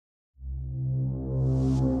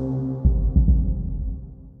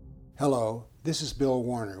Hello, this is Bill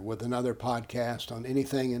Warner with another podcast on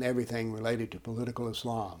anything and everything related to political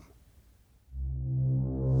Islam.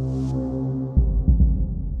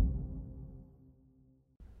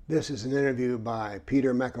 This is an interview by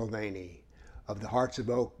Peter McElhanney of the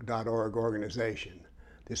heartsofoak.org organization.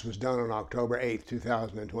 This was done on October 8,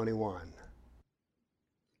 2021.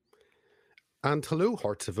 And hello,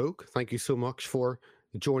 Hearts of Oak. Thank you so much for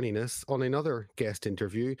joining us on another guest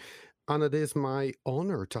interview. And it is my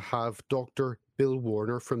honor to have Dr. Bill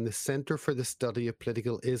Warner from the Center for the Study of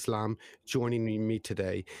Political Islam joining me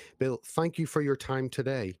today. Bill, thank you for your time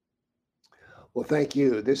today. Well, thank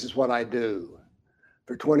you. This is what I do.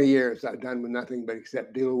 For 20 years, I've done nothing but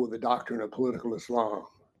except deal with the doctrine of political Islam.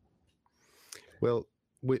 Well,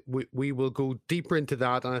 we will go deeper into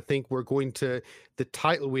that, and I think we're going to, the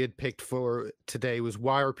title we had picked for today was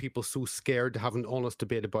 "Why Are People So Scared to Have an Honest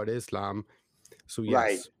Debate About Islam?" So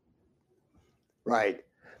yes. Right.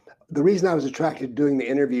 The reason I was attracted to doing the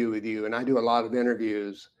interview with you, and I do a lot of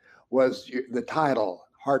interviews, was the title,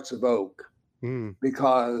 Hearts of Oak,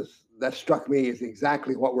 because that struck me as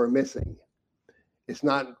exactly what we're missing. It's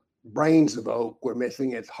not brains of oak we're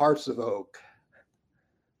missing, it's hearts of oak.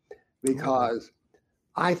 Because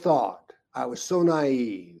I thought, I was so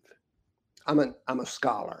naive. I'm a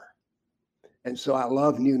scholar, and so I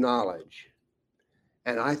love new knowledge.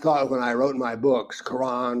 And I thought when I wrote my books,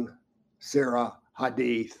 Quran, Sirah,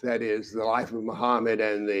 Hadith, that is the life of Muhammad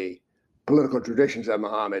and the political traditions of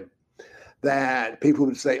Muhammad, that people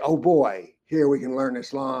would say, oh boy, here we can learn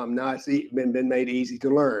Islam. Now it's been made easy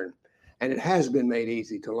to learn. And it has been made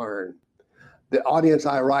easy to learn. The audience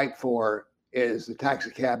I write for is the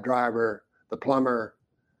taxi cab driver, the plumber,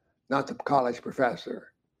 not the college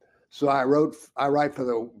professor. So I write for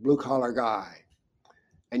the blue collar guy.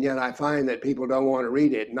 And yet I find that people don't want to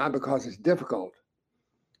read it, not because it's difficult.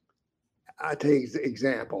 I take an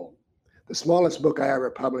example. The smallest book I ever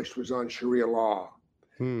published was on Sharia law.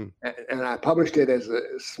 And I published it as a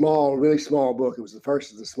small, really small book. It was the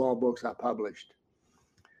first of the small books I published.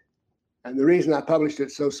 And the reason I published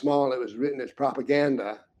it so small, it was written as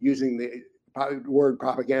propaganda, using the word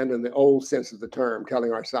propaganda in the old sense of the term,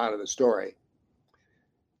 telling our side of the story.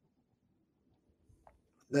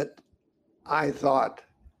 That I thought,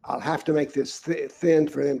 I'll have to make this thin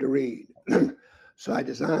for them to read. So I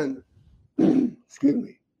designed, excuse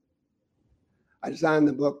me, I designed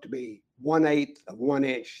the book to be 1/8 of 1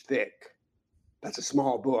 inch thick. That's a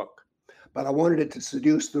small book, but I wanted it to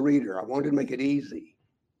seduce the reader. I wanted to make it easy.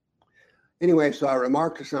 Anyway, so I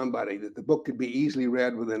remarked to somebody that the book could be easily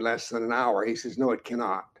read within less than an hour. He says, no, it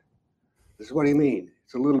cannot. I said, what do you mean?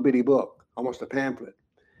 It's a little bitty book, almost a pamphlet.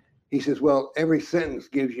 He says, well, every sentence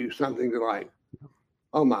gives you something to like,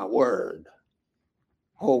 oh my word,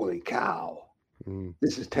 holy cow,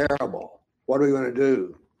 this is terrible. What are we going to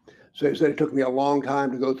do? So he said it took me a long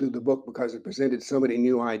time to go through the book because it presented so many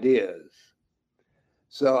new ideas.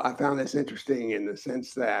 So I found this interesting in the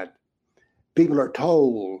sense that people are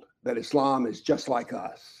told that Islam is just like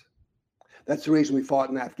us. That's the reason we fought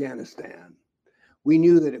in Afghanistan. We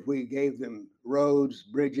knew that if we gave them roads,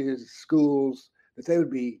 bridges, schools, that they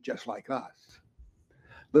would be just like us.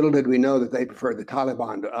 Little did we know that they preferred the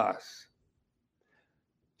Taliban to us.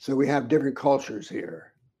 So we have different cultures here.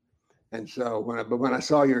 And so when I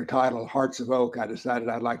saw your title, Hearts of Oak, I decided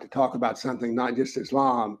I'd like to talk about something, not just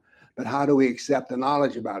Islam, but how do we accept the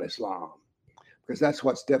knowledge about Islam? Because that's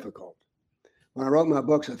what's difficult. When I wrote my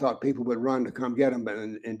books, I thought people would run to come get them, but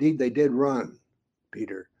indeed they did run,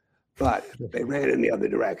 Peter, but they ran in the other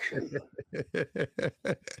direction.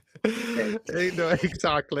 No,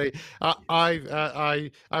 exactly.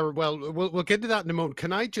 Well, we'll get to that in a moment.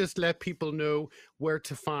 Can I just let people know where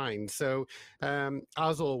to find? So,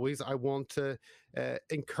 as always, I want to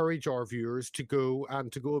encourage our viewers to go a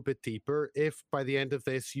bit deeper. If by the end of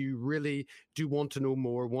this you really do want to know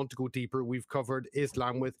more, want to go deeper, we've covered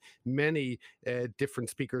Islam with many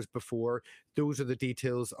different speakers before. Those are the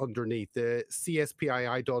details underneath. The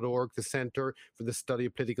cspii.org, the Center for the Study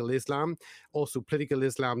of Political Islam. Also,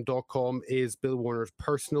 politicalislam.com is Bill Warner's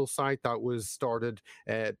personal site that was started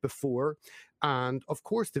before. And of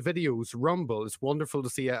course, the videos, Rumble. It's wonderful to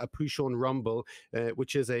see a push on Rumble,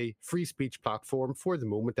 which is a free speech platform for the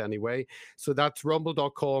moment anyway. So that's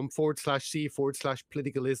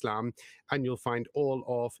rumble.com/c/political Islam. And you'll find all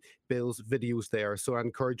of Bill's videos there. So I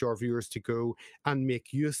encourage our viewers to go and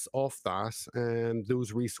make use of that and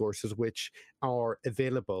those resources which are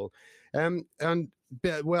available.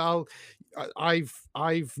 Well,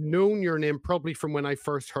 I've known your name probably from when I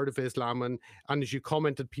first heard of Islam, and as you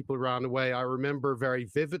commented, people ran away. I remember very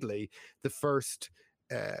vividly the first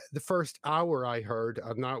the first hour I heard,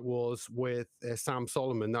 and that was with Sam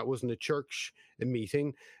Solomon. That was in a church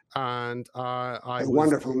meeting, and I A was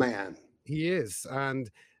wonderful man. he is, and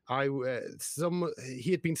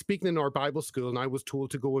he had been speaking in our Bible school, and I was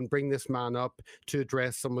told to go and bring this man up to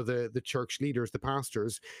address some of the church leaders, the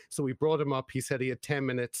pastors. So we brought him up. He said he had 10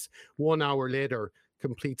 minutes. 1 hour later,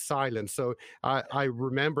 complete silence. So I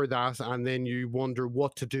remember that, and then you wonder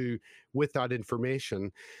what to do with that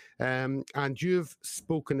information. And you've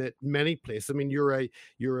spoken at many places. I mean,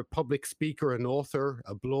 you're a public speaker, an author,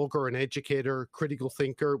 a blogger, an educator, critical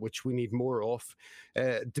thinker, which we need more of,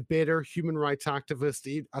 debater, human rights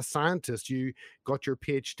activist, a scientist. You got your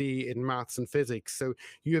PhD in maths and physics, so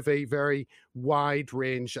you have a very wide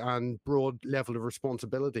range and broad level of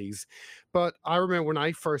responsibilities. But I remember when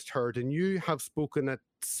I first heard, and you have spoken at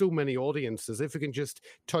so many audiences. If we can just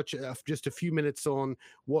touch just a few minutes on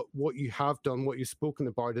what you have done, what you've spoken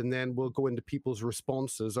about, and then we'll go into people's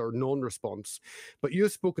responses or non-response. But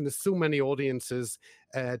you've spoken to so many audiences,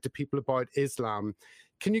 to people about Islam.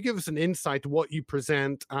 Can you give us an insight to what you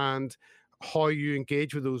present and how you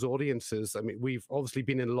engage with those audiences? I mean, we've obviously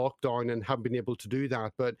been in lockdown and haven't been able to do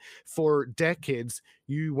that, but for decades,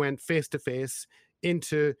 you went face to face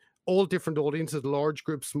into all different audiences, large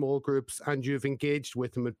groups, small groups, and you've engaged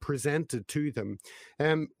with them and presented to them.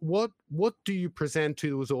 What do you present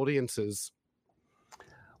to those audiences?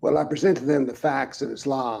 Well, I present to them the facts of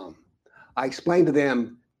Islam. I explain to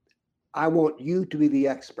them, I want you to be the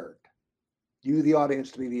expert, you, the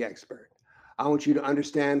audience, to be the expert. I want you to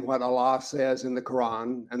understand what Allah says in the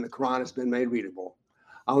Quran, and the Quran has been made readable.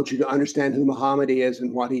 I want you to understand who Muhammad is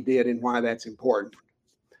and what he did and why that's important.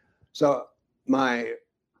 So my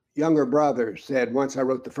younger brother said, once I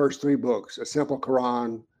wrote the first 3 books, A Simple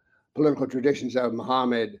Quran, Political Traditions of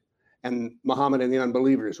Muhammad, and Muhammad and the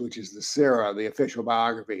Unbelievers, which is the Sirah, the official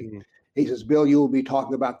biography. He says, Bill, you will be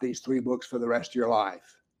talking about these 3 books for the rest of your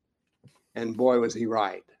life. And boy, was he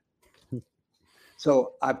right.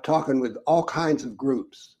 So I'm talking with all kinds of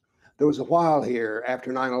groups. There was a while here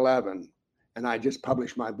after 9/11, and I just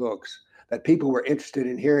published my books, that people were interested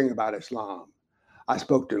in hearing about Islam. I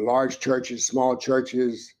spoke to large churches, small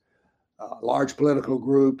churches, large political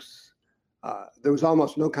groups. There was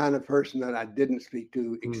almost no kind of person that I didn't speak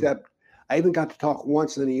to, except I even got to talk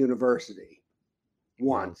once in a university.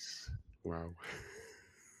 Once. Wow.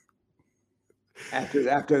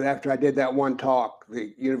 After I did that one talk,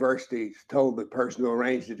 the university told the person who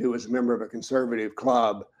arranged it, who was a member of a conservative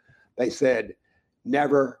club, they said,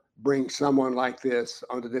 never bring someone like this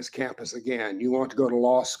onto this campus again. You want to go to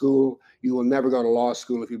law school, you will never go to law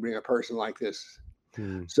school if you bring a person like this.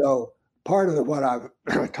 So part of what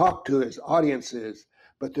I've talked to is audiences,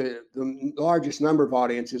 but the largest number of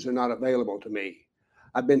audiences are not available to me.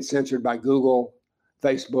 I've been censored by Google,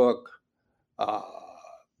 Facebook,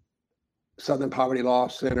 Southern Poverty Law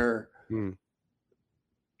Center,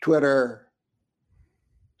 Twitter.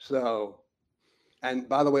 So, and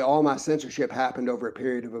by the way, all my censorship happened over a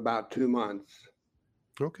period of about 2 months.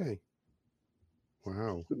 Okay.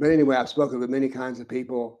 Wow. But anyway, I've spoken with many kinds of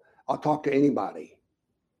people. I'll talk to anybody.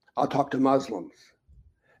 I'll talk to Muslims.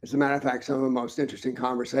 As a matter of fact, some of the most interesting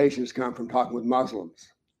conversations come from talking with Muslims.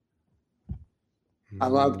 I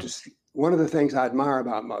love to see, one of the things I admire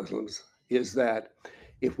about Muslims is that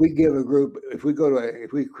if we give a group, if we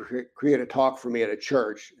create a talk for me at a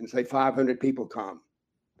church and say 500 people come,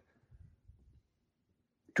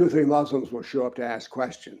 2 or 3 Muslims will show up to ask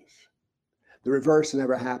questions. The reverse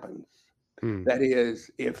never happens. That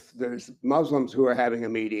is, if there's Muslims who are having a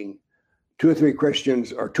meeting, 2 or 3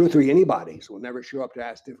 Christians or 2 or 3 anybody's will never show up to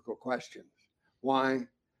ask difficult questions. Why?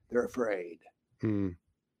 They're afraid.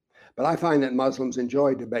 But I find that Muslims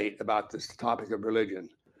enjoy debate about this topic of religion.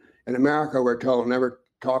 In America, we're told never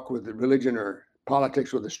talk with the religion or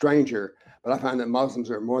politics with a stranger, but I find that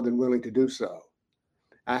Muslims are more than willing to do so.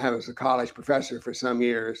 I was a college professor for some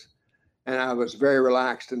years, and I was very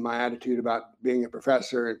relaxed in my attitude about being a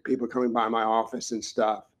professor and people coming by my office and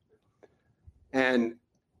stuff. And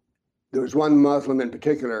there was one Muslim in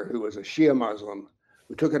particular who was a Shia Muslim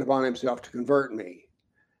who took it upon himself to convert me.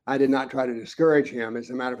 I did not try to discourage him.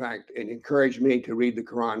 As a matter of fact, it encouraged me to read the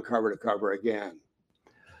Quran cover to cover again.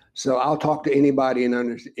 So I'll talk to anybody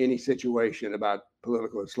in any situation about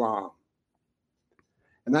political Islam.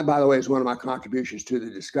 And that, by the way, is one of my contributions to the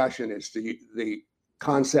discussion, is the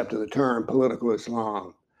concept of the term political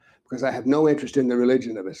Islam, because I have no interest in the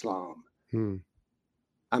religion of Islam.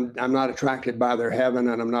 I'm not attracted by their heaven,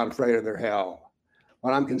 and I'm not afraid of their hell.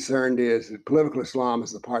 What I'm concerned is that political Islam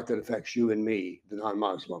is the part that affects you and me, the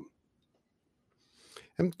non-Muslim.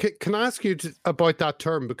 And can I ask you about that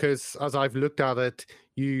term? Because as I've looked at it,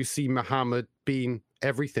 you see Muhammad being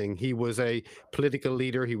everything. He was a political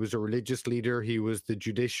leader, he was a religious leader, he was the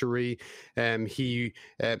judiciary, he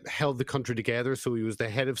held the country together. So he was the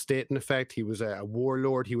head of state, in effect. He was a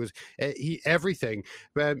warlord. He was everything.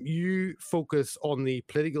 You focus on the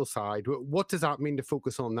political side. What does that mean to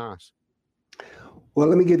focus on that? Well,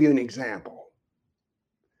 let me give you an example.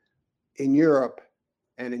 In Europe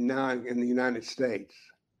and now in the United States,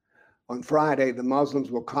 on Friday, the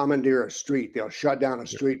Muslims will commandeer a street. They'll shut down a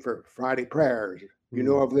street for Friday prayers. You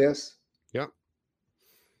know of this? Yeah.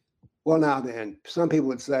 Well, now then, some people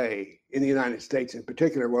would say, in the United States in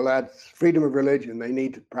particular, well, that's freedom of religion. They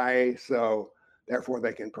need to pray, so therefore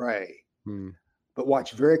they can pray. But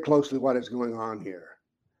watch very closely what is going on here.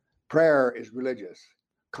 Prayer is religious.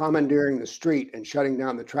 Commandeering the street and shutting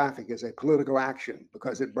down the traffic is a political action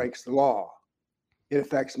because it breaks the law. It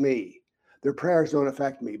affects me. Their prayers don't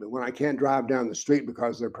affect me, but when I can't drive down the street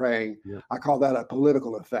because they're praying, I call that a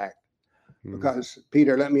political effect. Because,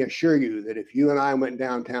 Peter, let me assure you that if you and I went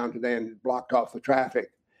downtown today and blocked off the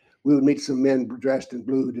traffic, we would meet some men dressed in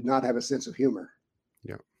blue who did not have a sense of humor.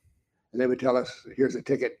 Yeah. And they would tell us, here's a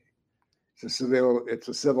ticket. It's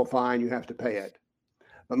a civil fine. You have to pay it.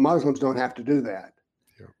 But Muslims don't have to do that.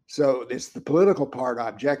 Yeah. So it's the political part I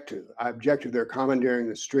object to. I object to their commandeering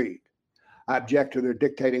the street. I object to their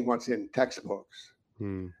dictating what's in textbooks.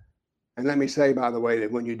 And let me say, by the way,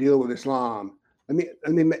 that when you deal with Islam,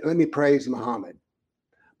 let me praise Muhammad.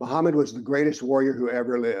 Muhammad was the greatest warrior who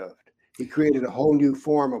ever lived. He created a whole new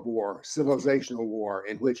form of war, civilizational war,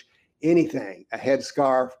 in which anything, a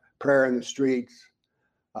headscarf, prayer in the streets,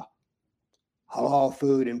 halal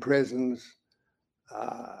food in prisons,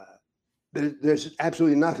 there's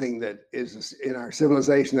absolutely nothing that is in our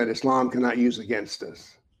civilization that Islam cannot use against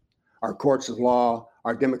us. Our courts of law,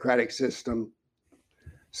 our democratic system.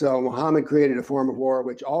 So Muhammad created a form of war,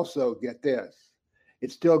 which also, get this,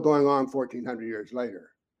 it's still going on 1,400 years later.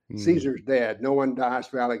 Caesar's dead. No one dies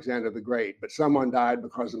for Alexander the Great, but someone died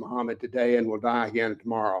because of Muhammad today and will die again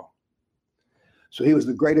tomorrow. So he was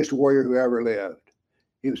the greatest warrior who ever lived.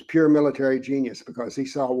 He was pure military genius because he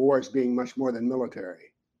saw war as being much more than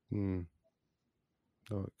military.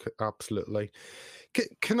 Oh, absolutely.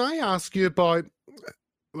 Can I ask you about,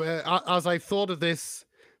 as I thought of this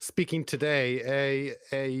speaking today,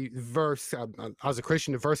 a verse, as a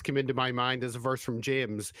Christian, a verse came into my mind as a verse from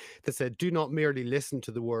James that said, do not merely listen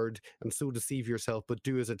to the word and so deceive yourself, but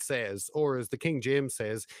do as it says. Or as the King James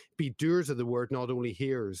says, be doers of the word, not only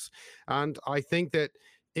hearers. And I think that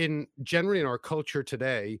generally in our culture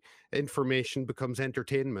today, information becomes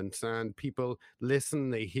entertainment and people listen,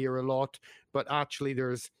 they hear a lot, but actually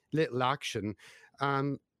there's little action.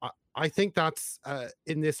 I think that's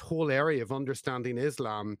in this whole area of understanding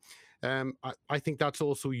Islam. I think that's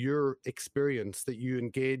also your experience, that you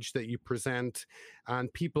engage, that you present,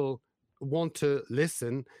 and people want to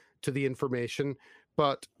listen to the information,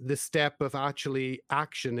 but the step of actually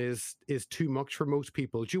action is too much for most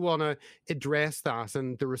people. Do you want to address that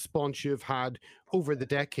and the response you've had over the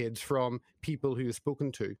decades from people who you've spoken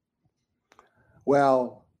to?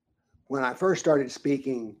 Well, when I first started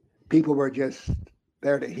speaking, people were just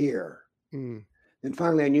there to hear. Then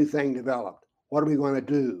finally a new thing developed. What are we going to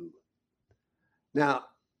do? Now,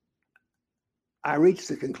 I reached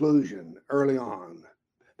the conclusion early on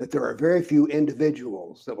that there are very few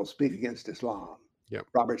individuals that will speak against Islam. Yeah.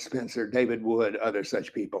 Robert Spencer, David Wood, other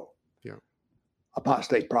such people. Yeah.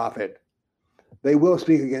 Apostate prophet. They will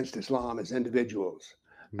speak against Islam as individuals,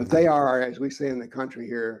 but they are, as we say in the country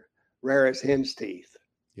here, rare as hen's teeth.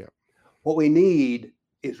 Yeah. What we need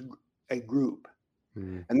is a group.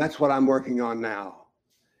 And that's what I'm working on now,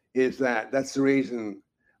 that's the reason.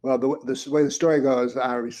 Well, the way the story goes,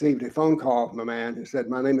 I received a phone call from a man who said,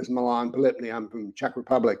 my name is Milan Pilipny, I'm from Czech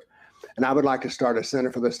Republic, and I would like to start a Center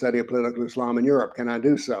for the Study of Political Islam in Europe. Can I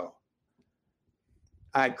do so?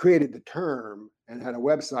 I had created the term and had a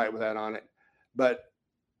website with that on it, but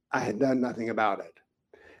I had done nothing about it.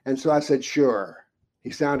 And so I said, sure. He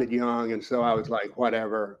sounded young, and so I was like,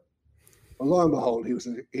 whatever. Well, lo and behold, he's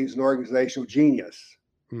an organizational genius.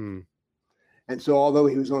 And so although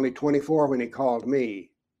he was only 24 when he called me,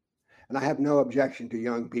 and I have no objection to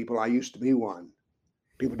young people, I used to be one.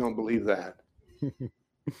 People don't believe that.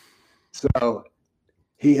 So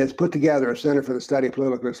he has put together a Center for the Study of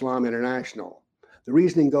Political Islam International. The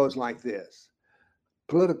reasoning goes like this.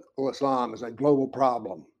 Political Islam is a global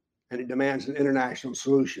problem, and it demands an international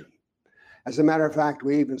solution. As a matter of fact,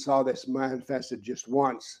 we even saw this manifested just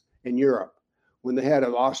once in Europe, when the head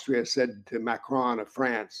of Austria said to Macron of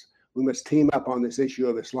France, we must team up on this issue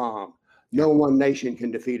of Islam. No one nation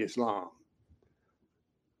can defeat Islam.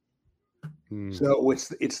 So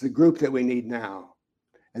it's the group that we need now.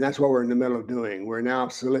 And that's what we're in the middle of doing. We're now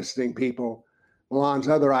soliciting people. Milan's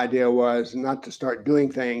other idea was not to start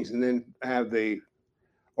doing things and then have the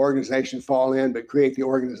organization fall in, but create the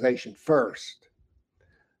organization first,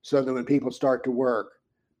 so that when people start to work,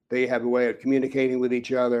 they have a way of communicating with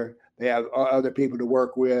each other. They have other people to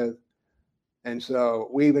work with. And so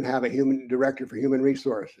we even have a human director for human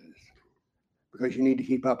resources, because you need to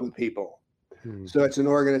keep up with people. So it's an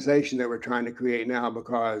organization that we're trying to create now,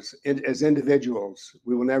 because as individuals,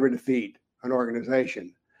 we will never defeat an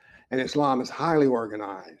organization. And Islam is highly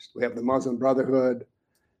organized. We have the Muslim Brotherhood,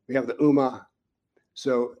 we have the Ummah.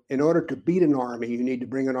 So in order to beat an army, you need to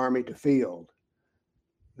bring an army to field.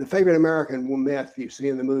 The favorite American myth you see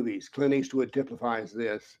in the movies, Clint Eastwood typifies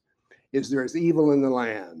this, is there is evil in the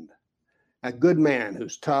land. A good man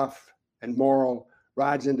who's tough and moral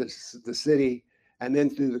rides into the city, and then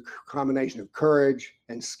through the combination of courage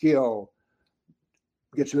and skill,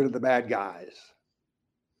 gets rid of the bad guys.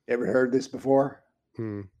 Ever heard this before?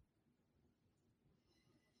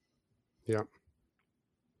 Yeah.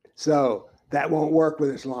 So that won't work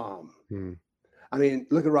with Islam. I mean,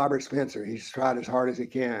 look at Robert Spencer. He's tried as hard as he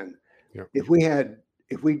can. Yeah.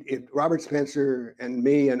 If Robert Spencer and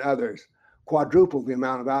me and others quadrupled the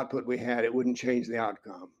amount of output we had, it wouldn't change the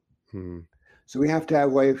outcome. So we have to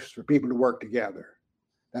have ways for people to work together.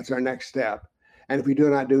 That's our next step. And if we do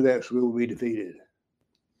not do this, we will be defeated.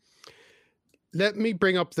 Let me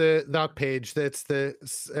bring up that page. That's the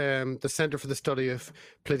Center for the Study of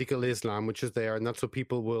Political Islam, which is there, and that's what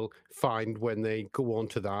people will find when they go on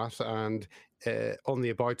to that. And on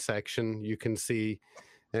the About section, you can see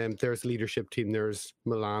there's a leadership team. There's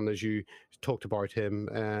Milan, as you talked about him,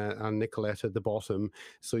 and Nicolette at the bottom.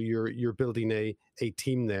 So you're building a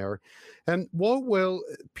team there. And what will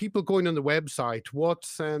people going on the website?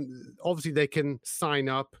 What's obviously they can sign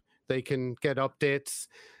up, they can get updates.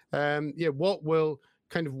 What will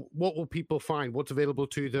people find? What's available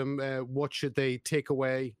to them? What should they take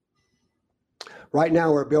away? Right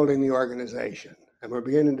now, we're building the organization, and we're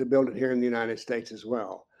beginning to build it here in the United States as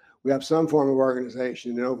well. We have some form of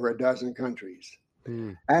organization in over a dozen countries.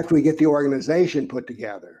 After we get the organization put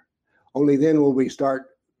together, only then will we start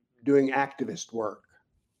doing activist work.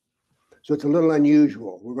 So it's a little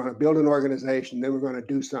unusual. We're going to build an organization, then we're going to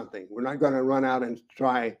do something. We're not going to run out and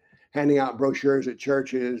try handing out brochures at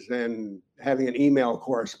churches and having an email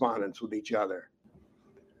correspondence with each other.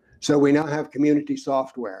 So we now have community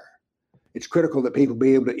software. It's critical that people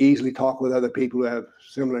be able to easily talk with other people who have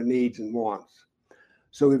similar needs and wants.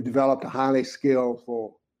 So we've developed a highly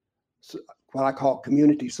skillful, what I call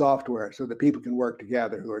community software, so that people can work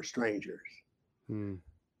together who are strangers.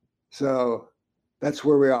 So that's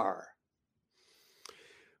where we are.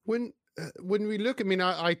 When we look, I mean,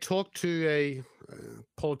 I talked to a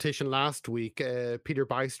politician last week, Peter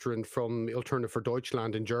McElhanney from Alternative for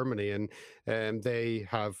Deutschland in Germany, and they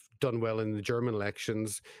have done well in the German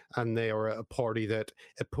elections, and they are a party that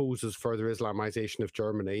opposes further Islamization of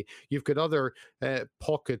Germany. You've got other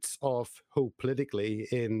pockets of hope politically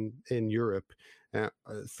in Europe.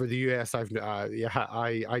 For the US,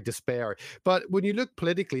 I despair. But when you look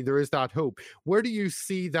politically, there is that hope. Where do you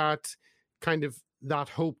see that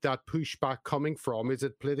hope, that pushback coming from? Is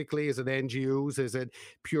it politically? Is it NGOs? Is it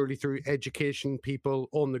purely through education, people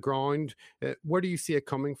on the ground? Where do you see it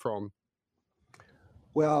coming from?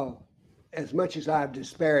 Well, as much as I've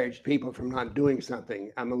disparaged people from not doing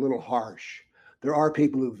something, I'm a little harsh. There are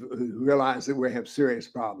people who realize that we have serious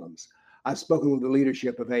problems. I've spoken with the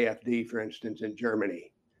leadership of AfD, for instance, in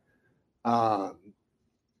Germany.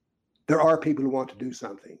 There are people who want to do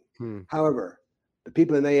something. However, the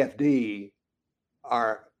people in AfD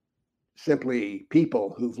are simply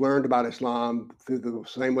people who've learned about Islam through the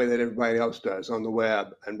same way that everybody else does, on the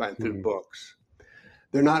web and through books.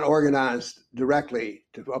 They're not organized directly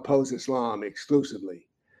to oppose Islam exclusively.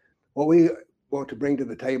 What we want to bring to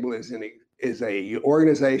the table is a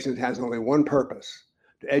organization that has only one purpose: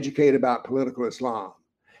 to educate about political Islam.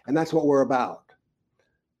 And that's what we're about.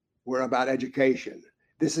 We're about education.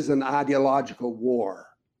 This is an ideological war.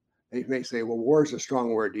 You may say, well, war is a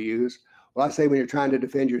strong word to use. Well, I say when you're trying to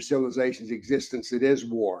defend your civilization's existence, it is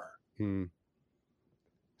war.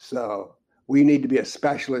 So we need to be a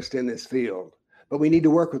specialist in this field, but we need to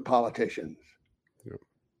work with politicians.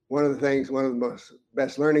 One of the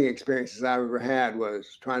best learning experiences I've ever had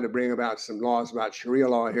was trying to bring about some laws about Sharia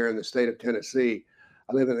law here in the state of Tennessee.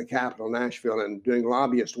 I live in the capital, Nashville, and doing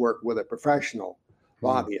lobbyist work with a professional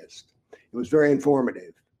lobbyist. It was very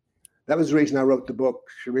informative. That was the reason I wrote the book,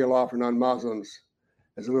 Sharia Law for Non-Muslims,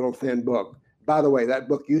 as a little thin book. By the way, that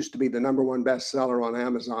book used to be the #1 bestseller on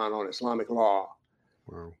Amazon on Islamic law.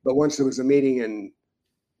 Wow. But once there was a meeting in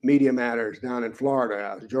Media Matters down in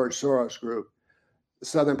Florida, the George Soros group. The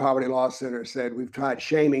Southern Poverty Law Center said, we've tried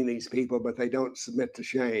shaming these people, but they don't submit to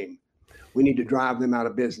shame. We need to drive them out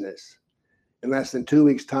of business. In less than 2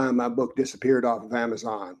 weeks' time, my book disappeared off of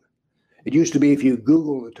Amazon. It used to be if you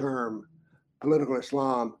Google the term political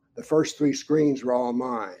Islam, the first 3 screens were all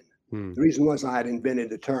mine. The reason was I had invented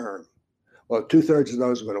the term. Well, 2/3 of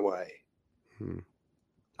those went away.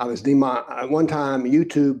 I was one time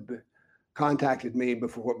YouTube contacted me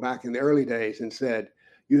back in the early days and said,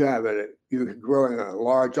 you're growing a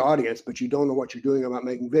large audience, but you don't know what you're doing about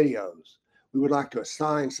making videos. We would like to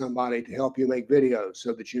assign somebody to help you make videos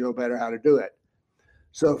so that you know better how to do it.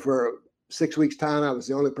 So for 6 weeks' time, I was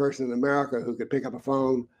the only person in America who could pick up a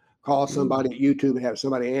phone, call somebody at YouTube and have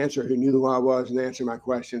somebody answer who knew who I was and answer my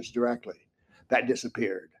questions directly. That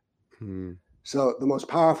disappeared. So the most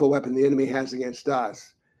powerful weapon the enemy has against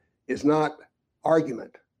us is not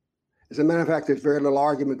argument. As a matter of fact, there's very little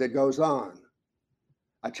argument that goes on.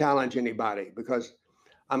 I challenge anybody because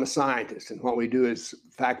I'm a scientist and what we do is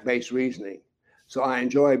fact-based reasoning. So I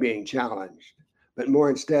enjoy being challenged. But more,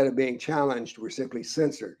 instead of being challenged, we're simply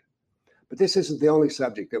censored. But this isn't the only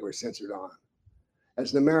subject that we're censored on.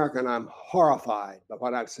 As an American, I'm horrified by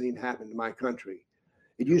what I've seen happen to my country.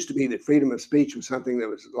 It used to be that freedom of speech was something that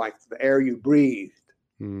was like the air you breathed.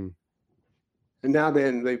 And now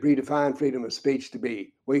then they've redefined freedom of speech to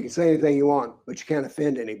be, well, you can say anything you want, but you can't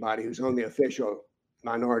offend anybody who's on the official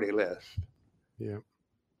minority list. Yeah.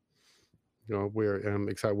 You know, we're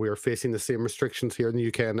excited. We are facing the same restrictions here in the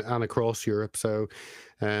UK and across Europe. So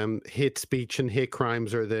hate speech and hate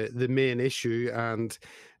crimes are the main issue, and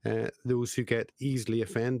those who get easily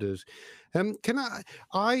offended.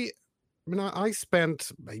 I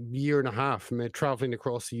spent a year and a half traveling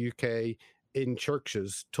across the UK in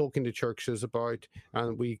churches, talking to churches about,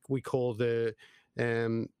 and we call the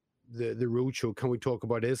roadshow, Can We Talk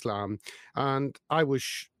About Islam? And I was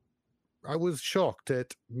shocked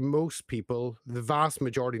that most people, the vast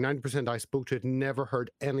majority, 90% I spoke to, had never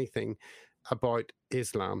heard anything about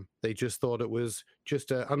Islam. They just thought it was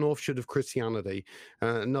just an offshoot of Christianity,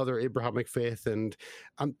 another Abrahamic faith, and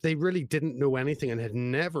they really didn't know anything and had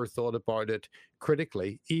never thought about it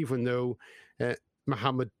critically, even though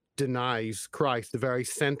Muhammad denies Christ, the very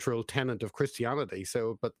central tenet of Christianity.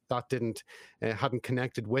 So, but that hadn't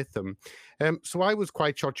connected with them. So I was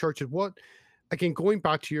quite shocked. Churches, again, going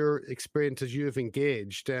back to your experience as you have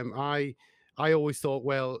engaged, I always thought,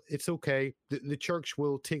 well, it's okay. The church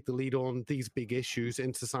will take the lead on these big issues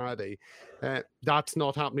in society. That's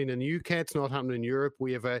not happening in the UK. It's not happening in Europe.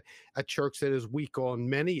 We have a church that is weak on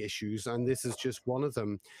many issues, and this is just one of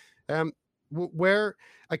them. Where,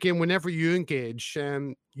 again, whenever you engage,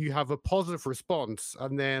 you have a positive response,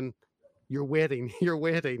 and then you're waiting,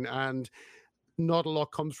 and not a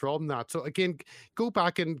lot comes from that. So again, go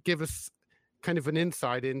back and give us kind of an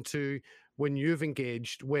insight into when you've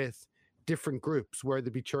engaged with different groups, whether they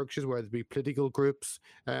be churches, whether they be political groups.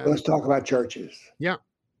 Let's talk about churches. Yeah.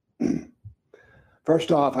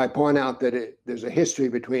 First off, I point out that there's a history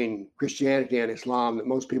between Christianity and Islam that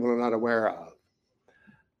most people are not aware of.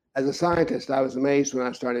 As a scientist, I was amazed when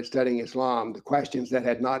I started studying Islam, the questions that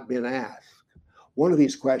had not been asked. One of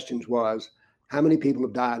these questions was, how many people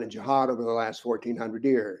have died in jihad over the last 1,400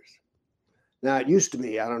 years? Now, it used to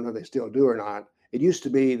be, I don't know if they still do or not, it used to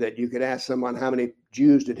be that you could ask someone, how many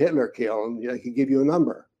Jews did Hitler kill? And they could give you a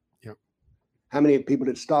number. Yep. How many people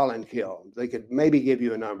did Stalin kill? They could maybe give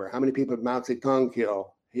you a number. How many people did Mao Zedong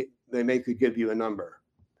kill? They could give you a number.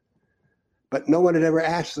 But no one had ever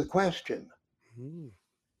asked the question.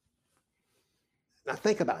 Now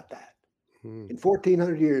think about that. In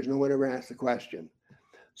 1,400 years, no one ever asked the question.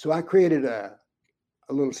 So I created a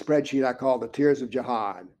little spreadsheet I call the tiers of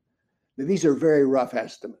jihad. Now, these are very rough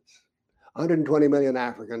estimates. 120 million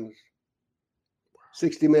Africans,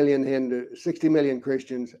 60 million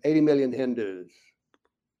Christians, 80 million Hindus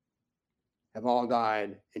have all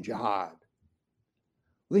died in jihad.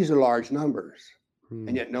 Well, these are large numbers,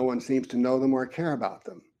 and yet no one seems to know them or care about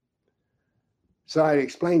them. So I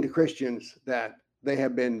explained to Christians that they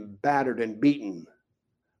have been battered and beaten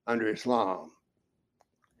under Islam.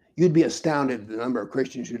 You'd be astounded at the number of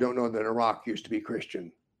Christians who don't know that Iraq used to be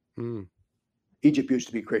Christian. Egypt used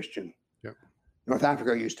to be Christian. Yep. North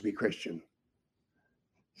Africa used to be Christian.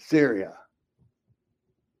 Syria.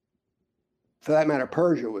 For that matter,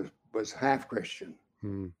 Persia was half Christian.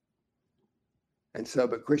 And so,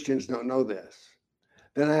 but Christians don't know this.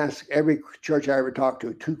 Then I ask every church I ever talk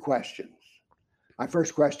to 2 questions. My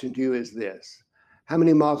first question to you is this. How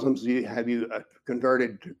many Muslims have you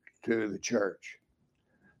converted to the church?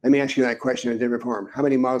 Let me ask you that question in a different form. How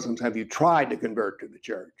many Muslims have you tried to convert to the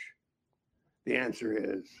church? The answer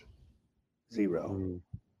is zero. Mm.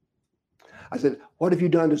 I said, what have you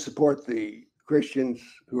done to support the Christians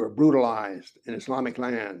who are brutalized in Islamic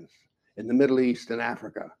lands, in the Middle East and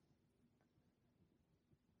Africa?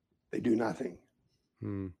 They do nothing.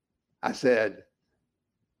 Mm. I said,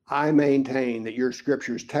 I maintain that your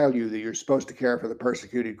scriptures tell you that you're supposed to care for the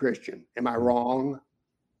persecuted Christian. Am I wrong?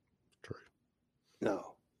 True.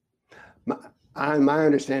 No. My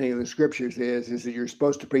understanding of the scriptures is that you're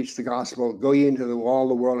supposed to preach the gospel, go ye into all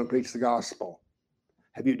the world and preach the gospel.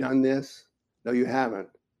 Have you done this? No, you haven't.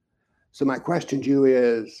 So my question to you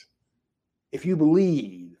is, if you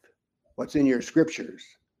believe what's in your scriptures,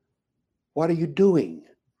 what are you doing?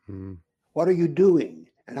 Mm. What are you doing?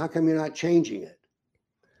 And how come you're not changing it?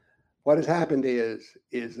 What has happened is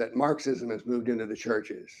that Marxism has moved into the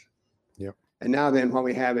churches. Yep. And now then what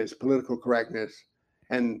we have is political correctness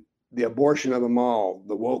and the abortion of them all,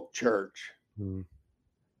 the woke church. Mm.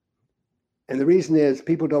 And the reason is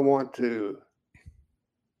people don't want to.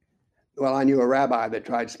 Well, I knew a rabbi that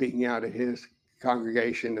tried speaking out at his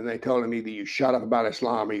congregation, and they told him either you shut up about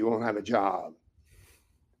Islam or you won't have a job.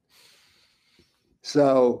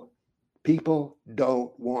 So people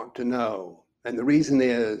don't want to know. And the reason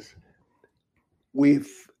is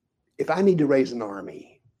if I need to raise an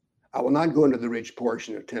army, I will not go into the rich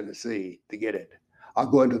portion of Tennessee to get it. I'll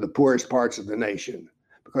go into the poorest parts of the nation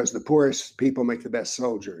because the poorest people make the best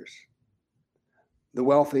soldiers. The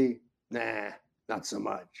wealthy, nah, not so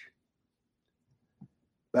much.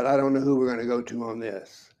 But I don't know who we're going to go to on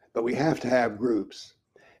this. But we have to have groups.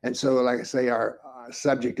 And so, like I say, our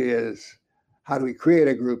subject is how do we create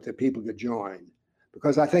a group that people could join?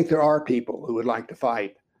 Because I think there are people who would like to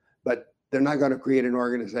fight, but they're not going to create an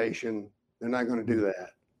organization. They're not going to do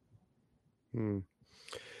that. Mm.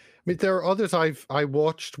 I mean, there are others. I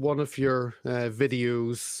watched one of your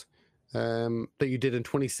videos that you did in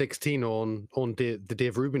 2016 on the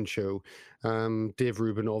Dave Rubin show. Dave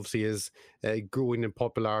Rubin obviously is growing in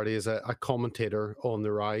popularity as a commentator on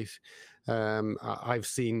the right. I've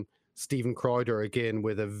seen Stephen Crowder again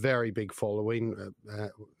with a very big following.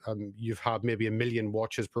 You've had maybe 1 million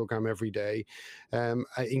watch his program every day,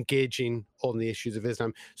 engaging on the issues of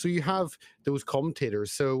Islam. So you have those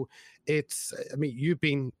commentators. So it's, I mean, you've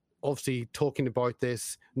been obviously talking about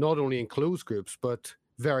this not only in closed groups, but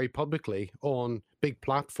very publicly on big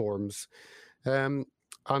platforms. And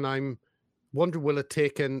I'm wondering, will it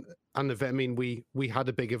take an event? I mean, we had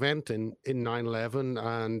a big event in 9/11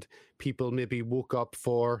 and people maybe woke up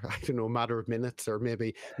for, I don't know, a matter of minutes or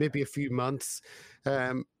maybe a few months.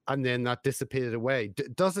 And then that dissipated away.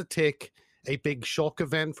 Does it take a big shock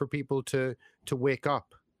event for people to wake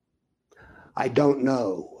up? I don't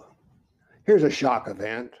know. Here's a shock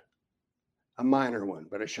event, a minor one,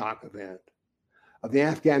 but a shock event. Of the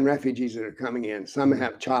Afghan refugees that are coming in, some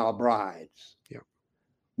have child brides. Yeah.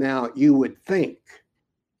 Now, you would think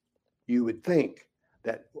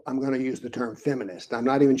that I'm going to use the term feminist. I'm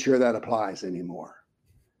not even sure that applies anymore.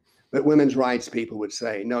 But women's rights people would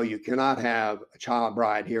say, no, you cannot have a child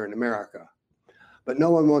bride here in America. But no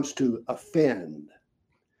one wants to offend.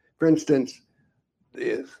 For instance,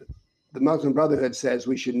 if the Muslim Brotherhood says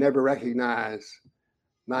we should never recognize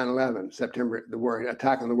 9/11, September, the word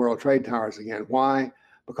attack on the World Trade Towers again. Why?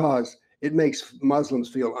 Because it makes Muslims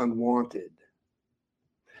feel unwanted.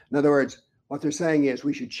 In other words, what they're saying is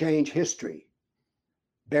we should change history,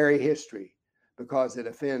 bury history, because it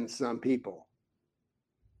offends some people.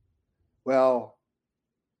 Well,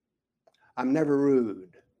 I'm never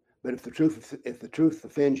rude, but if the truth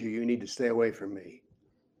offends you, you need to stay away from me.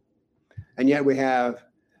 And yet we have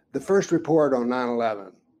the first report on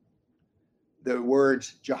 9/11. The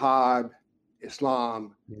words jihad,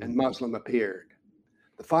 Islam, and Muslim appeared.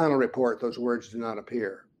 The final report, those words do not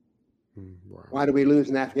appear. Wow. Why did we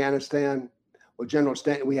lose in Afghanistan? Well,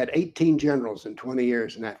 we had 18 generals in 20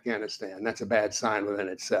 years in Afghanistan. That's a bad sign within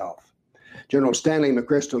itself. General Stanley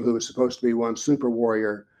McChrystal, who was supposed to be one super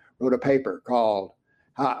warrior, wrote a paper called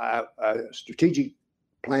A Strategic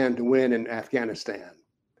Plan to Win in Afghanistan.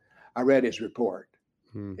 I read his report,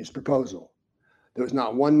 his proposal. There was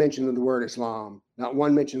not one mention of the word Islam, not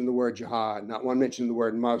one mention of the word jihad, not one mention of the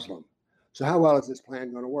word Muslim. So how well is this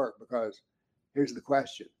plan going to work? Because here's the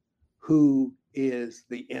question. Who is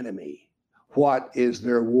the enemy? What is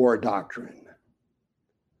their war doctrine?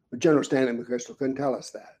 But General Stanley McChrystal couldn't tell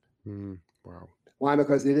us that. Wow. Why?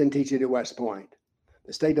 Because they didn't teach it at West Point.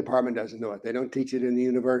 The State Department doesn't know it. They don't teach it in the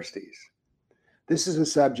universities. This is a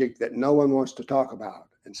subject that no one wants to talk about.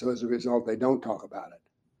 And so as a result, they don't talk about it.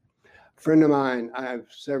 A friend of mine, I have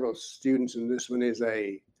several students, and this one is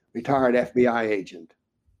a retired FBI agent.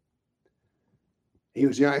 he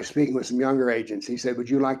was speaking with some younger agents. He said, "Would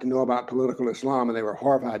you like to know about political Islam?" And they were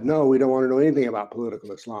horrified. "No, we don't want to know anything about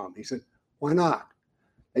political Islam." He said, "Why not?"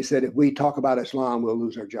 They said, "If we talk about Islam, we'll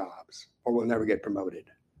lose our jobs or we'll never get promoted."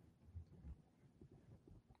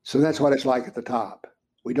 So that's what it's like at the top.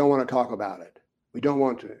 We don't want to talk about it. We don't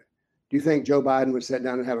want to. Do you think Joe Biden would sit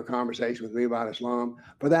down and have a conversation with me about Islam?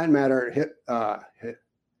 For that matter,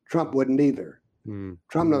 Trump wouldn't either.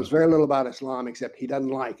 Trump knows very little about Islam, except he doesn't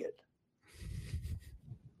like it.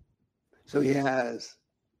 So he has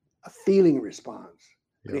a feeling response,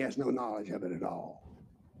 but he has no knowledge of it at all.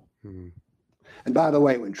 And by the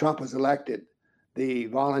way, when Trump was elected, the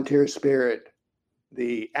volunteer spirit,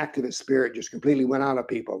 the activist spirit just completely went out of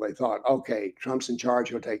people. They thought, okay, Trump's in charge,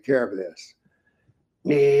 he'll take care of this.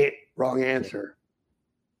 Nah, wrong answer.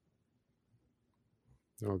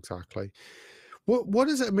 Oh, exactly. What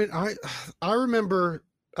is it? I mean, I remember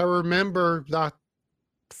that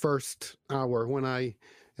first hour when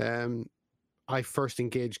I first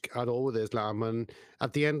engaged at all with Islam, and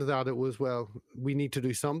at the end of that, it was, well, we need to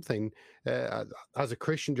do something. As a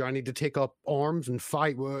Christian, do I need to take up arms and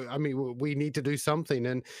fight? Well, I mean, we need to do something,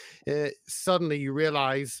 and suddenly you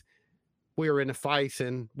realize we're in a fight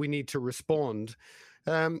and we need to respond.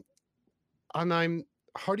 And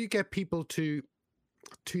how do you get people to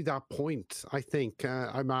that point? I think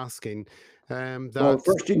I'm asking. Well,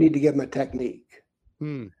 first you need to give them a technique.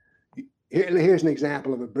 Here's an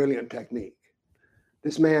example of a brilliant technique.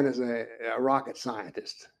 This man is a rocket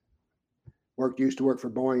scientist. Used to work for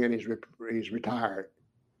Boeing, and he's retired.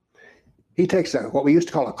 He takes what we used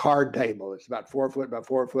to call a card table. It's about 4 foot by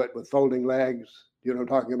 4 foot with folding legs. You know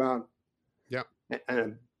what I'm talking about? Yeah.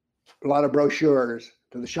 And a lot of brochures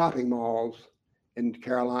to the shopping malls in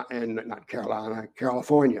California.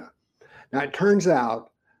 Now, it turns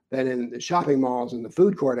out that in the shopping malls and the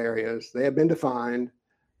food court areas, they have been defined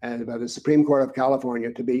by the Supreme Court of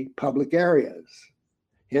California to be public areas,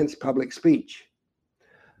 hence public speech.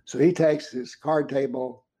 So he takes his card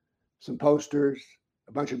table, some posters,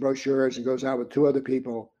 a bunch of brochures, and goes out with 2 other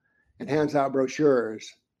people and hands out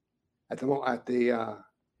brochures at the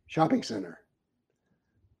shopping center.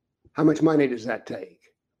 How much money does that take?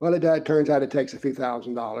 Well, it turns out it takes a few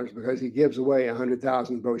 $1,000s because he gives away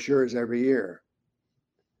 100,000 brochures every year.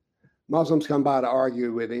 Muslims come by to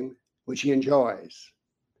argue with him, which he enjoys.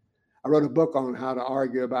 I wrote a book on how to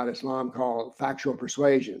argue about Islam called Factual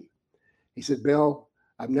Persuasion. He said, "Bill,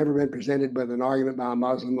 I've never been presented with an argument by a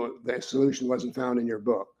Muslim. The solution wasn't found in your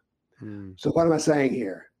book." So what am I saying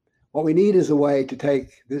here? What we need is a way to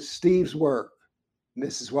take this Steve's work, and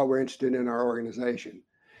this is what we're interested in our organization,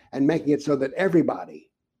 and making it so that everybody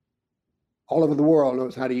all over the world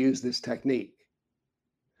knows how to use this technique.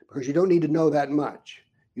 Because you don't need to know that much.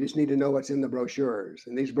 You just need to know what's in the brochures.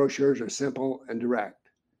 And these brochures are simple and direct.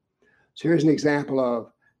 So here's an example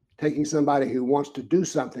of taking somebody who wants to do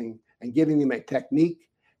something and giving them a technique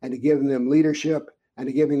and to giving them leadership and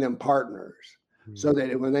to giving them partners so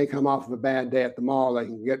that when they come off of a bad day at the mall, they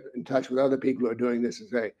can get in touch with other people who are doing this and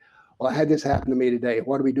say, "Well, I had this happen to me today.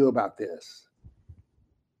 What do we do about this?"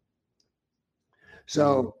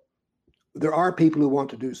 So there are people who want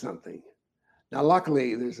to do something. Now,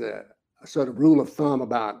 luckily, there's a sort of rule of thumb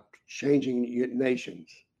about changing nations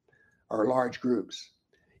or large groups.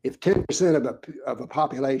 If 10% of a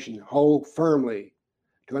population hold firmly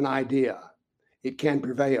to an idea, it can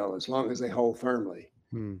prevail as long as they hold firmly.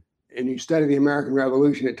 And you study the American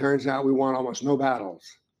Revolution, it turns out we won almost no battles.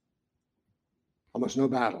 Almost no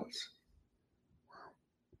battles.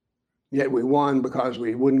 Yet we won because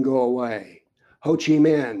we wouldn't go away. Ho Chi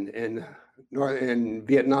Minh in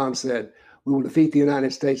Vietnam said, "We will defeat the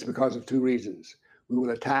United States because of 2 reasons. We will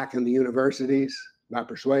attack in the universities by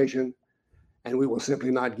persuasion, and we will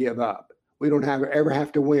simply not give up. We don't ever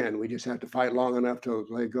have to win. We just have to fight long enough to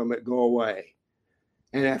let it go away."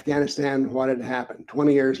 And Afghanistan, what had happened?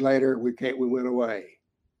 20 years later, we went away.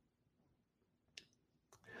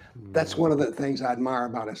 That's one of the things I admire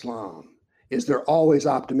about Islam, is they're always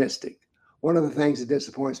optimistic. One of the things that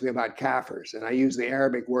disappoints me about kafirs, and I use the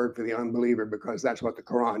Arabic word for the unbeliever because that's what the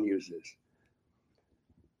Quran uses,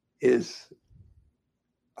 is,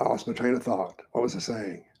 I lost my train of thought. What was I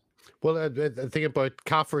saying? Well, the thing about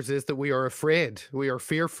kafirs is that we are afraid, we are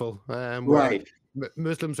fearful. Right.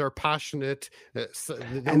 Muslims are passionate,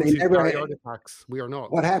 and they never carry out attacks. We are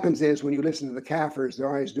not. What happens is when you listen to the kafirs, they're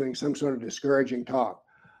always doing some sort of discouraging talk.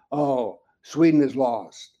 Oh, Sweden is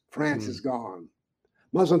lost. France is gone.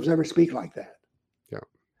 Muslims never speak like that. Yeah.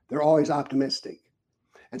 They're always optimistic.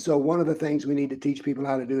 And so one of the things we need to teach people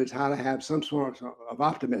how to do is how to have some sort of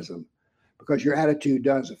optimism, because your attitude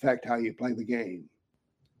does affect how you play the game.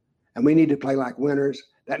 And we need to play like winners.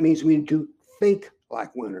 That means we need to think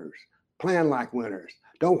like winners. Plan like winners.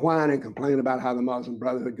 Don't whine and complain about how the Muslim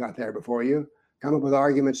Brotherhood got there before you. Come up with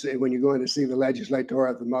arguments when you're going to see the legislator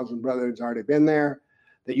if the Muslim Brotherhood's already been there,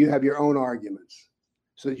 that you have your own arguments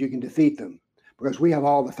so that you can defeat them. Because we have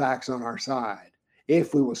all the facts on our side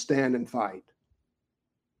if we will stand and fight.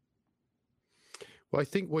 Well, I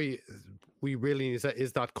think we really need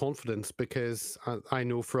that confidence, because I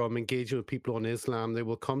know from engaging with people on Islam, they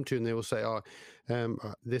will come to you and they will say, "Oh,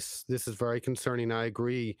 this is very concerning. I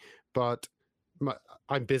agree, but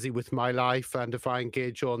I'm busy with my life, and if I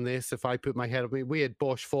engage on this, if I put my head on me," we had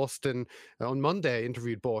Bosch Foston on Monday,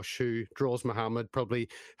 interviewed Bosch, who draws Muhammad, probably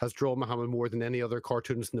has drawn Muhammad more than any other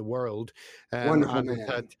cartoonist in the world, Wonderful and man.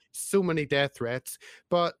 had so many death threats.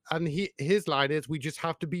 And his line is, we just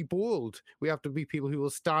have to be bold. We have to be people who will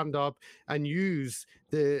stand up and use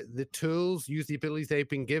the tools, use the abilities they've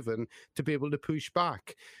been given to be able to push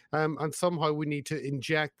back. And somehow we need to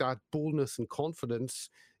inject that boldness and confidence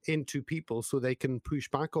into people so they can push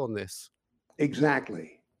back on this.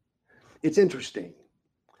 Exactly. It's interesting.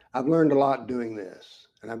 I've learned a lot doing this,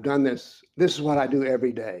 and I've done this. This is what I do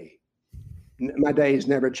every day. My days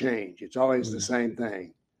never change. It's always the same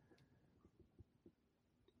thing.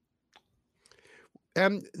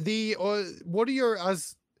 What are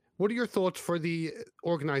your thoughts for the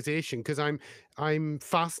organization? Because I'm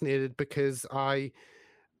fascinated, because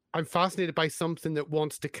I'm fascinated by something that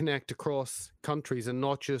wants to connect across countries and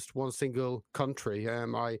not just one single country.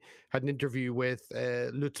 I had an interview with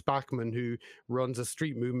Lutz Bachmann, who runs a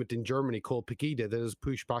street movement in Germany called Pegida that has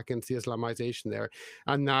pushed back against the Islamization there,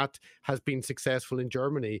 and that has been successful in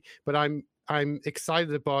Germany. But I'm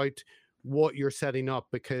excited about what you're setting up,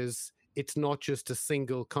 because it's not just a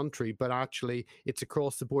single country, but actually it's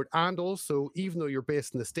across the board. And also, even though you're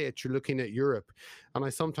based in the States, you're looking at Europe. And I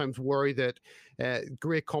sometimes worry that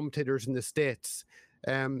great commentators in the States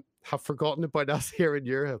have forgotten about us here in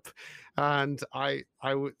Europe. And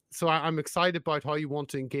I'm excited about how you want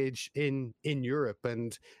to engage in Europe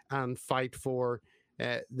and fight for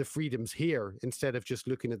the freedoms here instead of just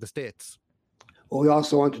looking at the States. Well, we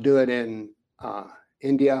also want to do it in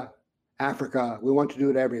India, Africa. We want to do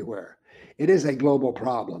it everywhere. It is a global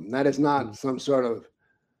problem. That is not some sort of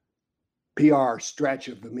PR stretch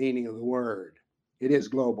of the meaning of the word. It is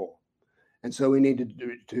global. And so we need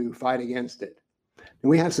to fight against it. And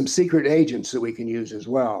we have some secret agents that we can use as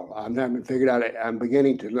well. I haven't figured out it. I'm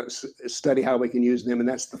beginning to study how we can use them, and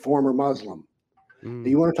that's the former Muslim. Do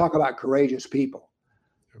you want to talk about courageous people?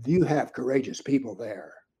 Do you have courageous people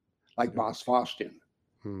there, like Boss Foston?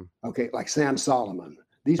 Okay, like Sam Solomon.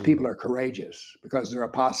 These people are courageous because they're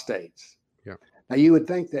apostates. Yeah. Now, you would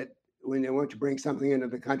think that when they want to bring something into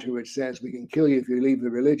the country which says we can kill you if you leave the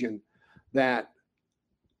religion, that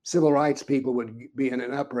civil rights people would be in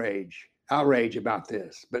an outrage about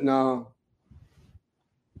this. But no.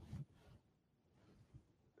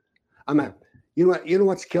 You know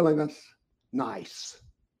what's killing us? Nice.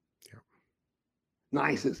 Yeah.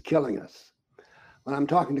 Nice is killing us. When I'm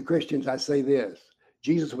talking to Christians, I say this: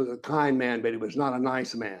 Jesus was a kind man, but he was not a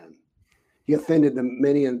nice man. He offended the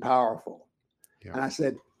many and powerful. Yeah. And I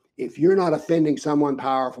said, if you're not offending someone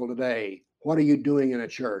powerful today, what are you doing in a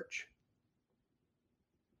church?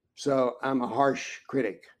 So I'm a harsh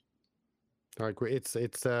critic. I agree. It's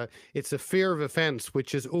a fear of offense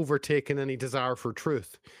which has overtaken any desire for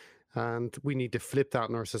truth, and we need to flip that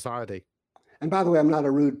in our society. And by the way, I'm not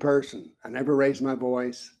a rude person. I never raise my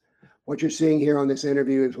voice. What you're seeing here on this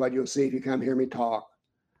interview is what you'll see if you come hear me talk.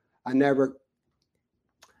 I never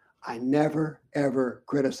ever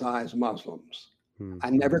criticize Muslims.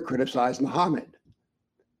 I never criticize Muhammad.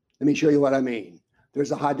 Let me show you what I mean.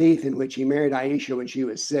 There's a hadith in which he married Aisha when she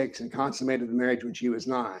was 6 and consummated the marriage when she was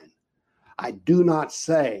 9. I do not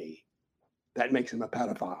say that makes him a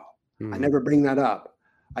pedophile. I never bring that up.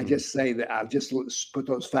 I just say that I've just put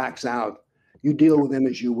those facts out. You deal with them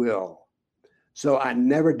as you will. So I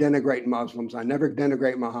never denigrate Muslims. I never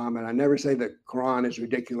denigrate Muhammad. I never say the Quran is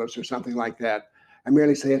ridiculous or something like that. I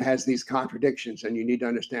merely say it has these contradictions, and you need to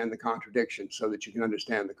understand the contradictions so that you can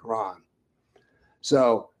understand the Quran.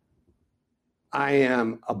 So I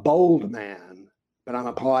am a bold man, but I'm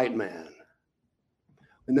a polite man.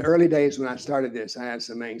 In the early days when I started this, I had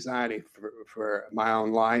some anxiety for my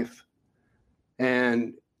own life.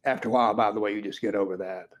 And after a while, by the way, you just get over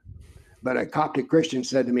that. But a Coptic Christian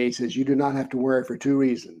said to me, he says, you do not have to worry for 2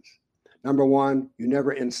 reasons. Number one, you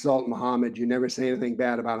never insult Muhammad. You never say anything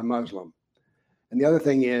bad about a Muslim. And the other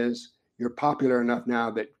thing is, you're popular enough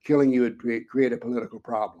now that killing you would create a political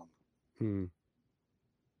problem. And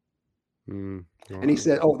he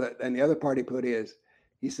said, and the other part he put is,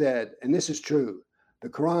 he said, and this is true, the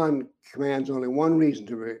Quran commands only one reason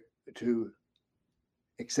to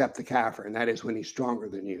except the kafir, and that is when he's stronger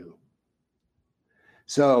than you.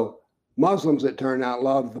 So Muslims, it turned out,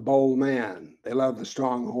 love the bold man. They love the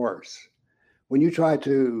strong horse. When you try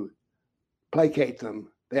to placate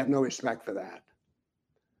them, they have no respect for that.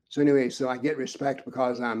 So anyway, so I get respect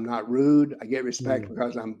because I'm not rude. I get respect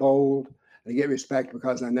because I'm bold. I get respect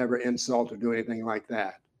because I never insult or do anything like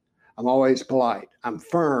that. I'm always polite. I'm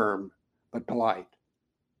firm, but polite.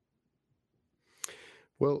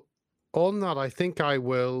 Well, on that, I think I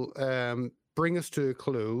will bring us to a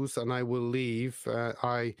close, and I will leave.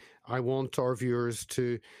 I want our viewers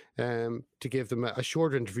to give them a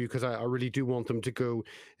short interview, because I really do want them to go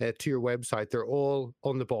to your website. They're all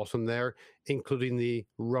on the bottom there, including the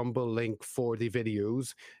Rumble link for the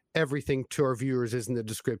videos. Everything to our viewers is in the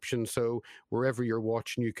description, so wherever you're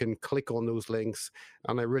watching, you can click on those links.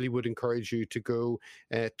 And I really would encourage you to go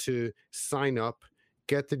to sign up,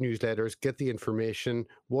 get the newsletters, get the information,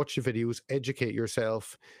 watch the videos, educate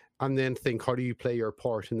yourself, and then think, how do you play your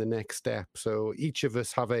part in the next step? So each of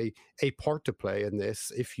us have a part to play in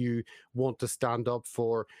this. If you want to stand up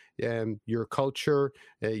for your culture,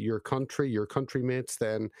 your country, your countrymates,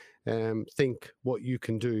 then think what you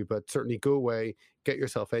can do. But certainly go away, get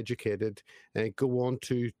yourself educated, go on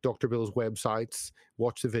to Dr. Bill's websites,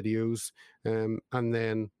 watch the videos, and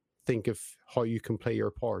then think of how you can play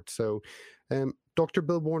your part. So Dr.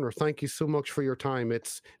 Bill Warner, thank you so much for your time.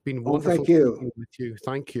 It's been wonderful speaking with you.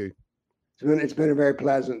 Thank you. It's been a very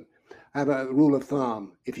pleasant. I have a rule of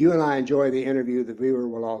thumb. If you and I enjoy the interview, the viewer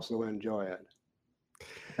will also enjoy it.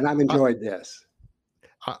 And I've enjoyed this.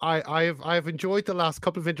 I've enjoyed the last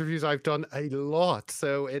couple of interviews I've done a lot.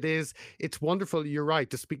 So it's wonderful. You're right,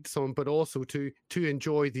 to speak to someone, but also to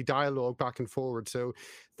enjoy the dialogue back and forward. So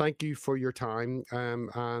thank you for your time.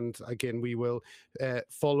 And again, we will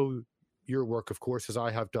follow your work, of course, as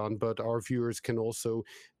I have done, but our viewers can also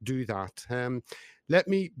do that. Let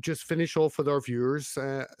me just finish off with our viewers.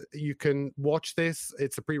 You can watch this.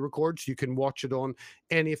 It's a pre-record, so you can watch it on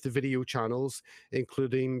any of the video channels,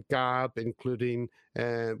 including Gab, including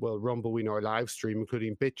Rumble, we know, our live stream,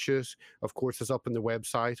 including BitChute. Of course, it's up on the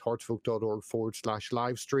website,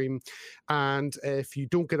 heartsfolk.org/live stream. And if you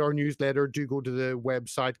don't get our newsletter, do go to the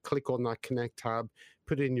website, click on that Connect tab,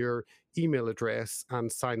 put in your email address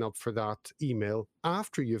and sign up for that email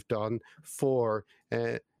after you've done for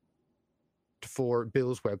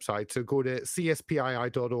Bill's website. So go to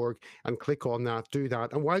cspii.org and click on that, do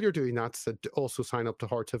that. And while you're doing that, also sign up to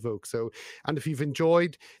Hearts of Oak. So, and if you've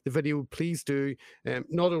enjoyed the video, please do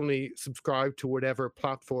not only subscribe to whatever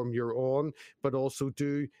platform you're on, but also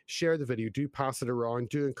do share the video, do pass it around,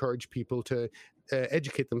 do encourage people to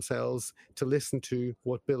educate themselves, to listen to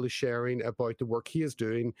what Bill is sharing about the work he is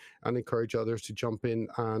doing, and encourage others to jump in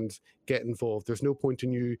and get involved. There's no point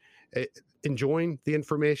in you enjoying the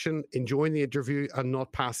information, enjoying the interview, and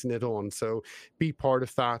not passing it on. So be part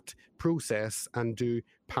of that process and do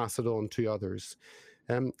pass it on to others.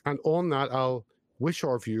 And on that, I'll wish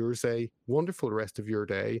our viewers a wonderful rest of your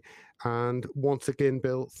day. And once again,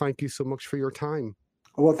 Bill, thank you so much for your time.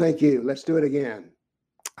 Well, thank you. Let's do it again.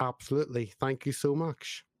 Absolutely. Thank you so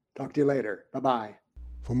much. Talk to you later. Bye-bye.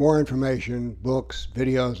 For more information, books,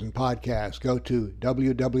 videos, and podcasts, go to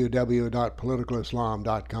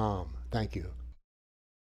www.politicalislam.com. Thank you.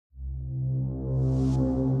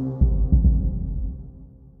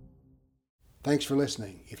 Thanks for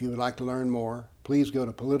listening. If you would like to learn more, please go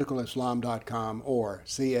to politicalislam.com or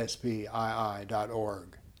cspii.org.